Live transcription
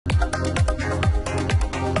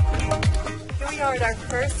start our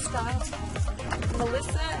first style test.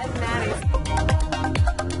 Melissa and Maddie.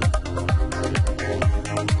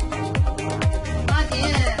 Come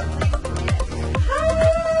in.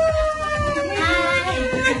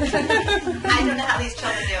 I don't know how these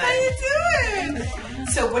children do it. How you doing?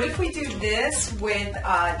 So what if we do this with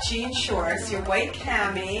jean shorts, your white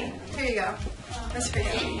cami. Here you go. That's for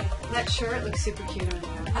you. That shirt looks super cute on you.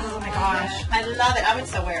 Oh my gosh. I love it. I would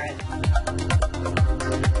so wear it.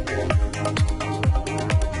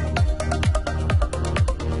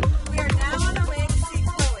 We are now on our way to see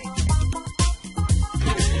Chloe.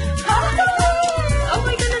 Oh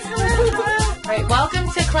my goodness, hello. All right, welcome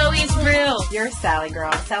to Chloe's room. You're a Sally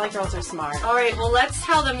girl. Sally girls are smart. All right, well, let's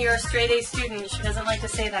tell them you're a straight-A student. She doesn't like to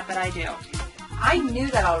say that, but I do. I knew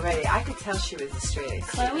that already. I could tell she was a straight A.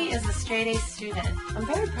 Chloe is a straight-A student. I'm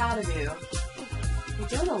very proud of you. You're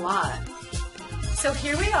doing a lot. So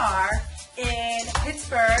here we are in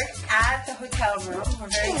Pittsburgh at the hotel room. We're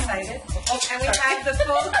very excited. And we have the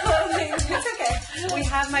full clothing. It's okay. We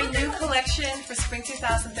have my new collection for spring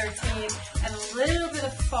 2013 and a little bit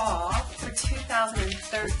of fall for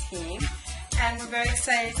 2013. And we're very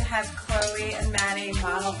excited to have Chloe and Maddie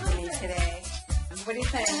model for me today. What do you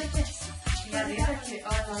think? I like this. Yeah, these are cute. Oh,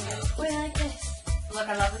 I love it. Wait, I like this. Look,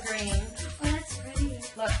 I love the green. Oh, that's pretty.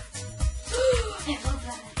 Look, I love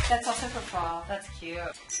that. that's also for fall. That's cute.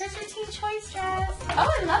 Here's your teen choice dress.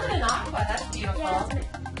 Oh, I love it in aqua. That's beautiful.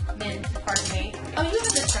 Yeah. Mint, pardon me. Oh, you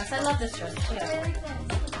have this dress. I love this dress too. I like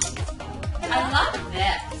this. I love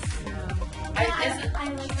this. I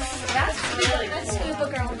like that. That's really That's cool. scuba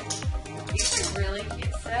girl. These are really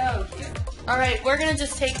cute. So cute. All right, we're gonna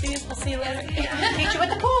just take these. We'll see you later. Meet you at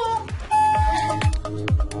the pool.